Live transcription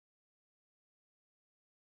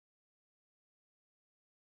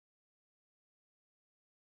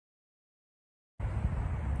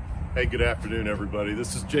Hey, good afternoon, everybody.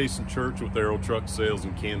 This is Jason Church with Aero Truck Sales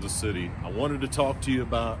in Kansas City. I wanted to talk to you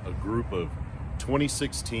about a group of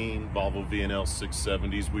 2016 Volvo VNL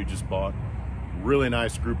 670s we just bought. Really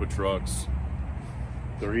nice group of trucks.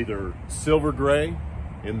 They're either silver gray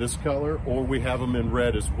in this color, or we have them in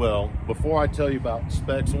red as well. Before I tell you about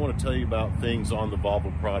specs, I want to tell you about things on the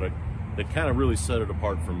Volvo product that kind of really set it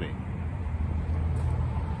apart for me.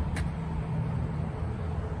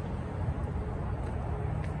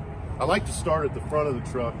 I like to start at the front of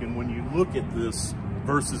the truck, and when you look at this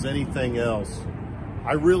versus anything else,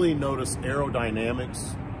 I really notice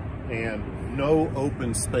aerodynamics and no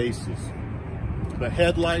open spaces. The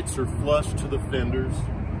headlights are flush to the fenders.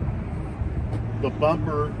 The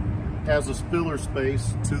bumper has a filler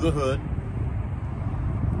space to the hood.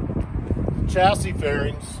 Chassis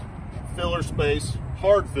fairings, filler space,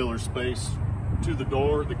 hard filler space to the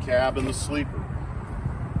door, the cab, and the sleeper.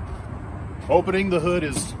 Opening the hood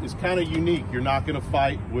is kind of unique. You're not going to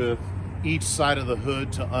fight with each side of the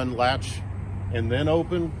hood to unlatch and then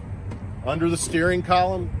open. Under the steering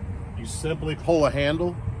column, you simply pull a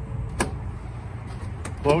handle,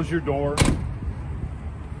 close your door,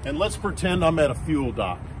 and let's pretend I'm at a fuel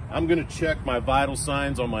dock. I'm going to check my vital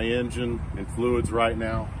signs on my engine and fluids right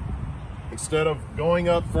now. Instead of going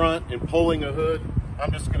up front and pulling a hood,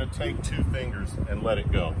 I'm just going to take 2 fingers and let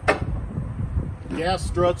it go. Gas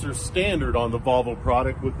struts are standard on the Volvo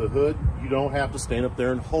product with the hood. You don't have to stand up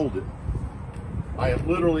there and hold it. I am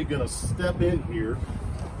literally going to step in here,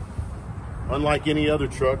 unlike any other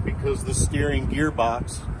truck, because the steering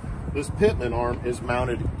gearbox, this pitman arm, is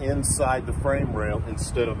mounted inside the frame rail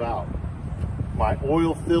instead of out. My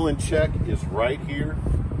oil fill and check is right here.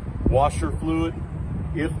 Washer fluid.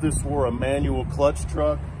 If this were a manual clutch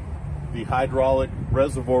truck, the hydraulic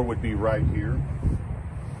reservoir would be right here.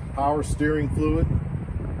 Power steering fluid,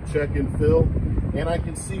 check and fill, and I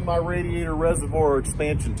can see my radiator reservoir or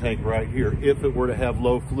expansion tank right here. If it were to have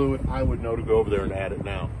low fluid, I would know to go over there and add it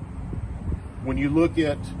now. When you look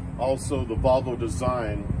at also the Volvo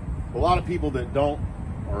design, a lot of people that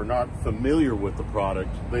are not familiar with the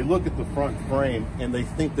product, they look at the front frame and they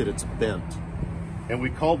think that it's bent. And we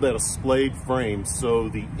called that a splayed frame, so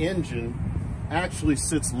the engine actually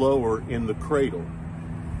sits lower in the cradle.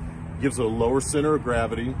 Gives it a lower center of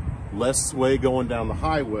gravity, less sway going down the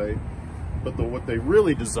highway, but what they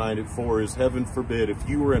really designed it for is, heaven forbid, if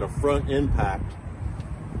you were in a front impact,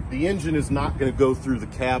 the engine is not going to go through the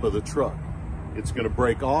cab of the truck. It's going to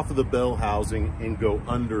break off of the bell housing and go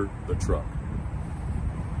under the truck.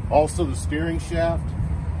 Also, the steering shaft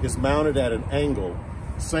is mounted at an angle.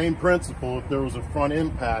 Same principle. If there was a front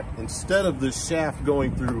impact, instead of this shaft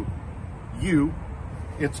going through you,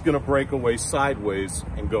 it's going to break away sideways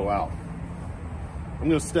and go out. I'm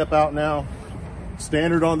going to step out now.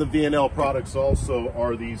 Standard on the VNL products also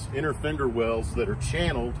are these inner fender wells that are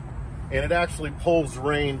channeled, and it actually pulls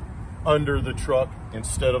rain under the truck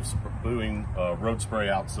instead of doing road spray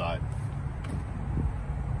outside.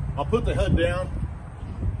 I'll put the hood down.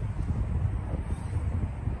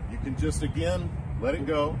 You can just, again, let it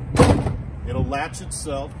go. It'll latch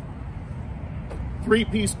itself.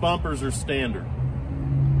 3-piece bumpers are standard.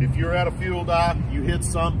 If you're at a fuel dock, you hit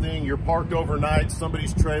something, you're parked overnight,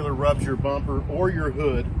 somebody's trailer rubs your bumper or your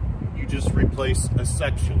hood, you just replace a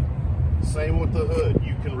section. Same with the hood,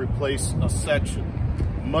 you can replace a section.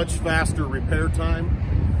 Much faster repair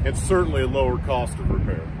time, and certainly a lower cost of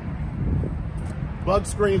repair. Bug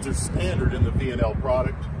screens are standard in the VNL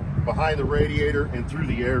product, behind the radiator and through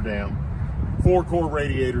the air dam. 4-core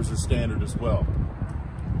radiators are standard as well.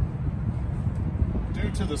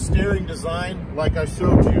 Due to the steering design, like I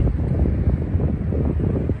showed you,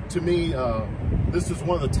 to me, this is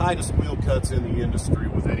one of the tightest wheel cuts in the industry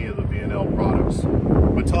with any of the VNL products.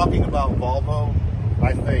 But talking about Volvo,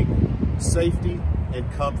 I think safety and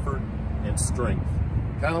comfort and strength,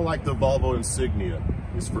 kind of like the Volvo Insignia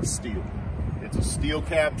is for steel. It's a steel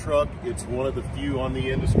cab truck. It's one of the few on the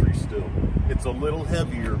industry still. It's a little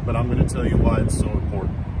heavier, but I'm going to tell you why it's so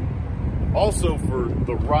important. Also, for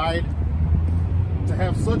the ride, to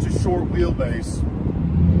have such a short wheelbase,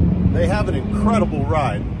 they have an incredible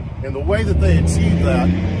ride, and the way that they achieve that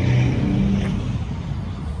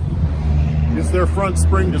is their front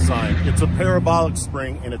spring design. It's a parabolic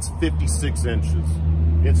spring, and it's 56 inches.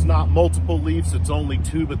 It's not multiple leafs, it's only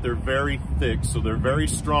 2, but they're very thick, so they're very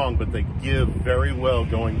strong, but they give very well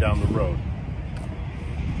going down the road.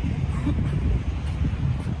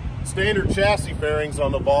 Standard chassis fairings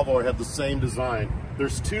on the Volvo have the same design.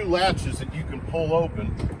 There's 2 latches that you can pull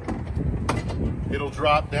open. It'll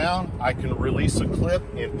drop down. I can release a clip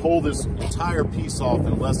and pull this entire piece off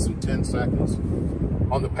in less than 10 seconds.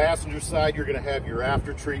 On the passenger side, you're going to have your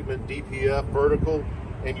Aftertreatment DPF vertical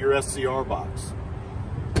and your SCR box.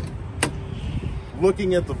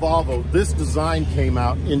 Looking at the Volvo, this design came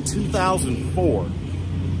out in 2004.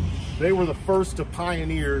 They were the first to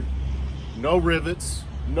pioneer no rivets,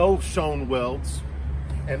 no shown welds,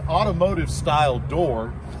 an automotive style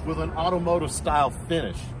door with an automotive style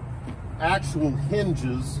finish. Actual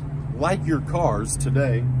hinges like your cars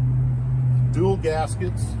today, dual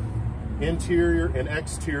gaskets, interior and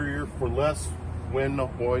exterior for less wind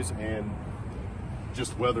noise and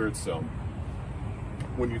just weather itself.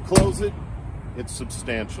 When you close it, it's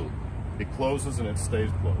substantial. It closes and it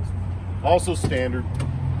stays closed. Also standard,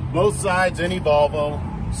 both sides, any Volvo,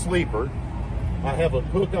 sleeper. I have a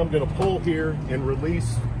hook I'm going to pull here and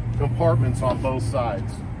release compartments on both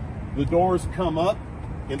sides. The doors come up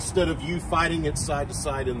instead of you fighting it side to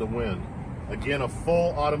side in the wind. Again, a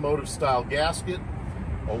full automotive style gasket,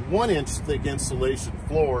 a 1-inch thick insulation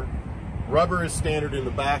floor. Rubber is standard in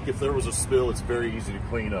the back. If there was a spill, it's very easy to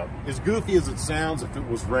clean up. As goofy as it sounds, if it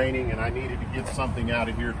was raining and I needed to get something out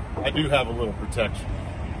of here, I do have a little protection.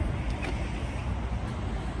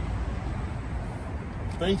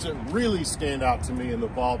 Things that really stand out to me in the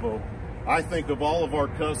Volvo, I think of all of our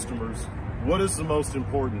customers, what is the most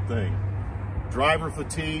important thing? Driver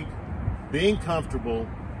fatigue, being comfortable,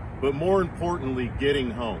 but more importantly,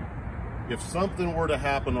 getting home. If something were to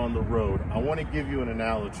happen on the road, I want to give you an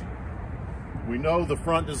analogy. We know the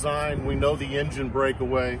front design, we know the engine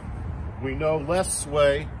breakaway, we know less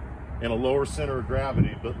sway and a lower center of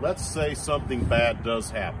gravity, but let's say something bad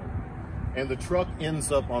does happen and the truck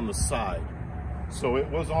ends up on the side. So it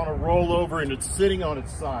was on a rollover and it's sitting on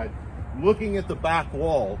its side. Looking at the back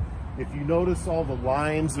wall, if you notice all the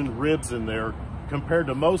lines and ribs in there, compared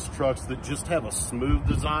to most trucks that just have a smooth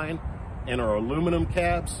design and are aluminum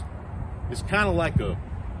cabs, it's kind of like a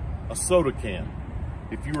soda can.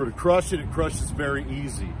 If you were to crush it, it crushes very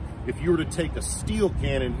easy. If you were to take a steel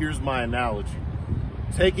can, and here's my analogy,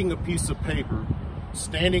 taking a piece of paper,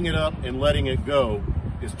 standing it up and letting it go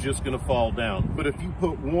is just gonna fall down. But if you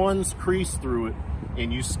put one crease through it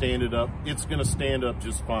and you stand it up, it's gonna stand up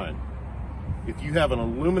just fine. If you have an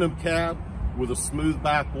aluminum cab with a smooth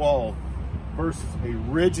back wall versus a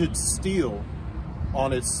rigid steel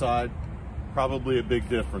on its side, probably a big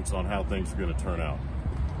difference on how things are gonna turn out.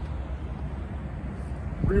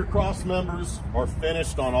 Rear cross members are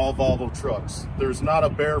finished on all Volvo trucks. There's not a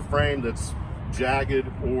bare frame that's jagged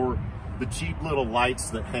or the cheap little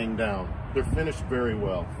lights that hang down. They're finished very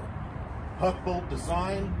well. Huck bolt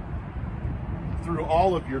design through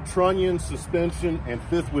all of your trunnion, suspension, and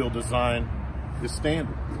fifth wheel design is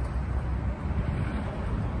standard.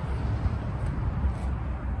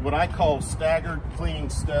 What I call staggered cleaning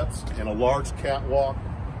steps and a large catwalk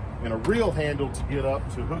and a real handle to get up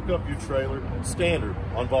to hook up your trailer, standard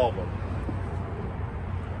on Volvo.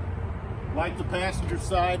 Like the passenger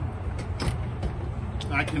side,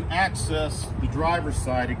 I can access the driver's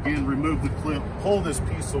side. Again, remove the clip, pull this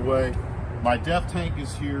piece away. My def tank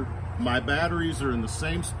is here. My batteries are in the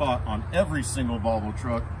same spot on every single Volvo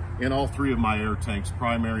truck and all three of my air tanks,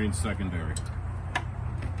 primary and secondary.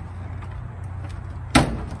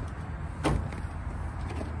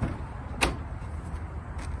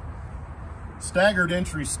 Staggered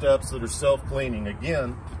entry steps that are self-cleaning.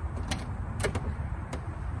 Again,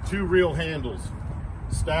 two real handles,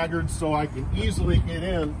 staggered so I can easily get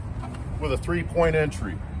in with a 3-point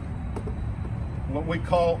entry. What we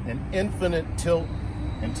call an infinite tilt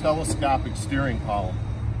and telescopic steering column.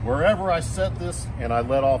 Wherever I set this and I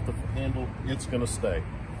let off the handle, it's gonna stay.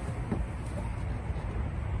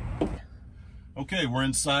 Okay, we're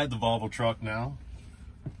inside the Volvo truck now.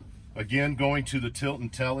 Again, going to the tilt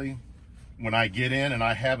and telly. When I get in and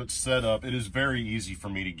I have it set up, it is very easy for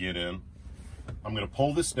me to get in. I'm gonna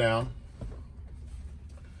pull this down.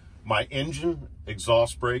 My engine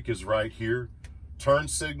exhaust brake is right here. Turn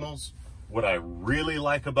signals. What I really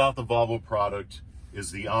like about the Volvo product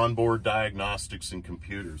is the onboard diagnostics and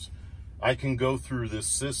computers. I can go through this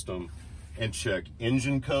system and check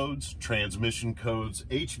engine codes, transmission codes,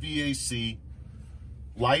 HVAC,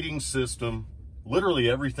 lighting system, literally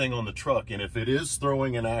everything on the truck. And if it is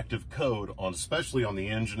throwing an active code on, especially on the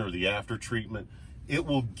engine or the after treatment, it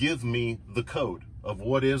will give me the code of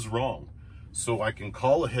what is wrong. So I can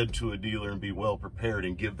call ahead to a dealer and be well prepared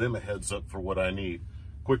and give them a heads up for what I need.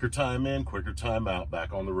 Quicker time in, quicker time out,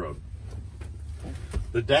 back on the road.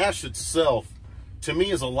 The dash itself, to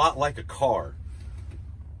me, is a lot like a car.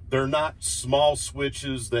 They're not small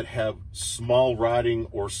switches that have small writing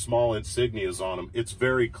or small insignias on them. It's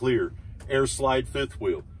very clear. Air slide fifth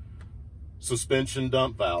wheel, suspension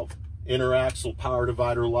dump valve, inner axle power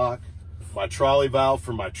divider lock, my trolley valve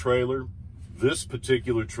for my trailer. This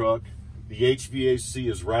particular truck, the HVAC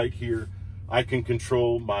is right here. I can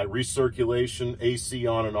control my recirculation, AC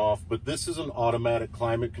on and off, but this is an automatic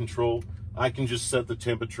climate control. I can just set the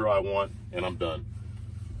temperature I want and I'm done.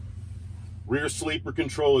 Rear sleeper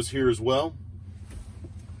control is here as well.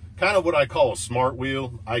 Kind of what I call a smart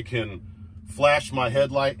wheel. I can flash my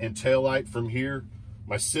headlight and tail light from here.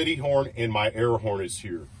 My city horn and my air horn is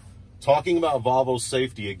here. Talking about Volvo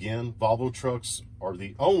safety again, Volvo trucks are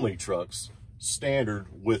the only trucks standard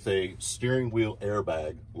with a steering wheel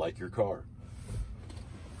airbag like your car.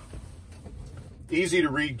 Easy to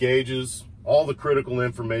read gauges. All the critical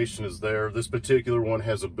information is there. This particular one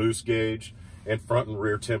has a boost gauge and front and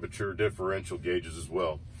rear temperature differential gauges as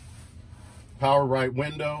well. Power right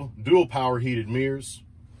window, dual power heated mirrors.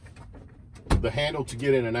 The handle to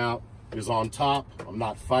get in and out is on top. I'm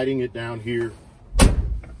not fighting it down here.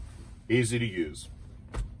 Easy to use.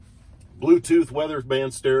 Bluetooth weather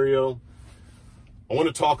band stereo. I want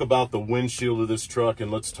to talk about the windshield of this truck,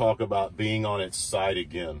 and let's talk about being on its side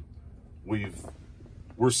again.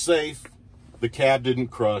 We're safe. The cab didn't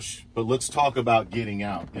crush, but let's talk about getting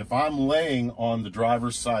out. If I'm laying on the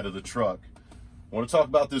driver's side of the truck, I want to talk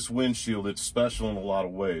about this windshield. It's special in a lot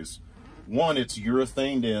of ways. One, it's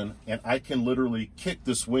urethaned in, and I can literally kick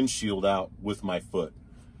this windshield out with my foot.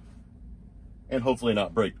 And hopefully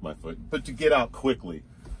not break my foot, but to get out quickly.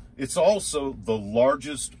 It's also the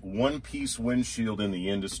largest one-piece windshield in the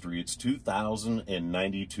industry. It's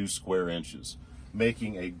 2,092 square inches,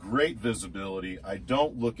 making a great visibility. I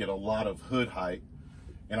don't look at a lot of hood height,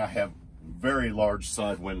 and I have very large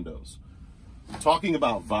side windows. Talking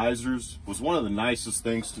about visors was one of the nicest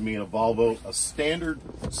things to me in a Volvo, a standard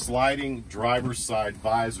sliding driver's side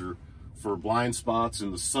visor for blind spots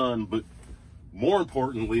in the sun, but more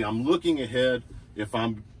importantly, I'm looking ahead. If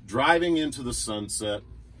I'm driving into the sunset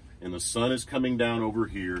and the sun is coming down over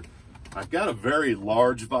here, I've got a very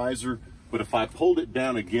large visor, but if I pulled it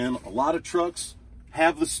down again, a lot of trucks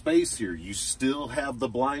have the space here. You still have the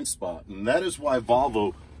blind spot, and that is why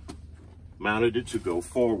Volvo mounted it to go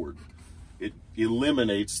forward. It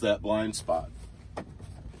eliminates that blind spot.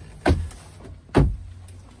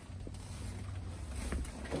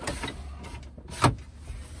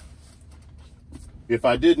 If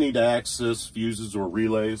I did need to access fuses or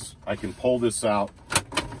relays, I can pull this out,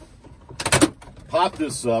 pop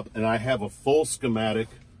this up, and I have a full schematic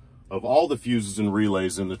of all the fuses and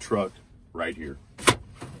relays in the truck right here.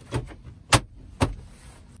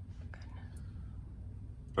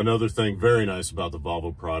 Another thing very nice about the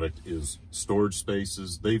Volvo product is storage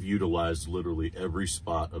spaces. They've utilized literally every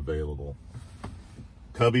spot available.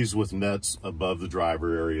 Cubbies with nets above the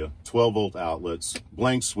driver area, 12-volt outlets,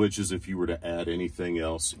 blank switches if you were to add anything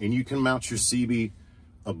else, and you can mount your CB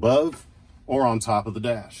above or on top of the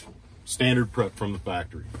dash. Standard prep from the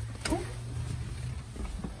factory.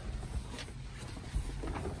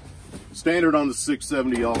 Standard on the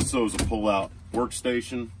 670 also is a pull-out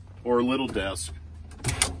workstation or a little desk.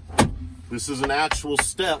 This is an actual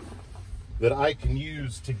step that I can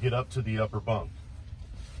use to get up to the upper bunk.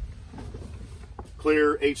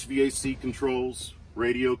 Clear HVAC controls,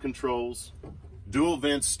 radio controls, dual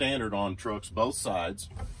vents standard on trucks, both sides.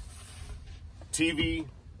 TV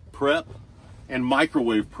prep and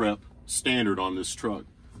microwave prep standard on this truck.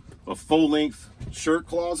 A full-length shirt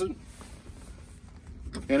closet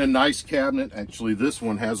and a nice cabinet. Actually, this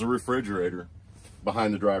one has a refrigerator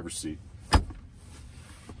behind the driver's seat.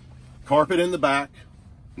 Carpet in the back,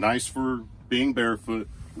 nice for being barefoot,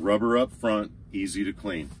 rubber up front, easy to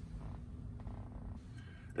clean.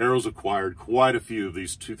 Arrow's acquired quite a few of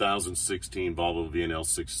these 2016 Volvo VNL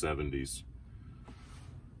 670s.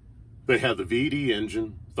 They have the VD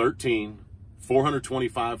engine,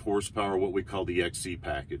 425 horsepower, what we call the XE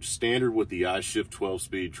package, standard with the I-Shift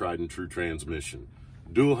 12-speed tried and true transmission,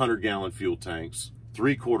 dual 100-gallon fuel tanks,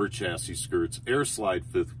 3/4 chassis skirts, air slide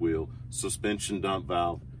fifth wheel, suspension dump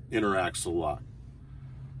valve, interaxle lock.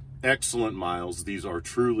 Excellent miles. These are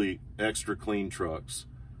truly extra clean trucks.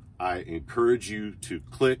 I encourage you to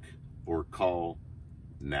click or call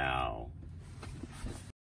now.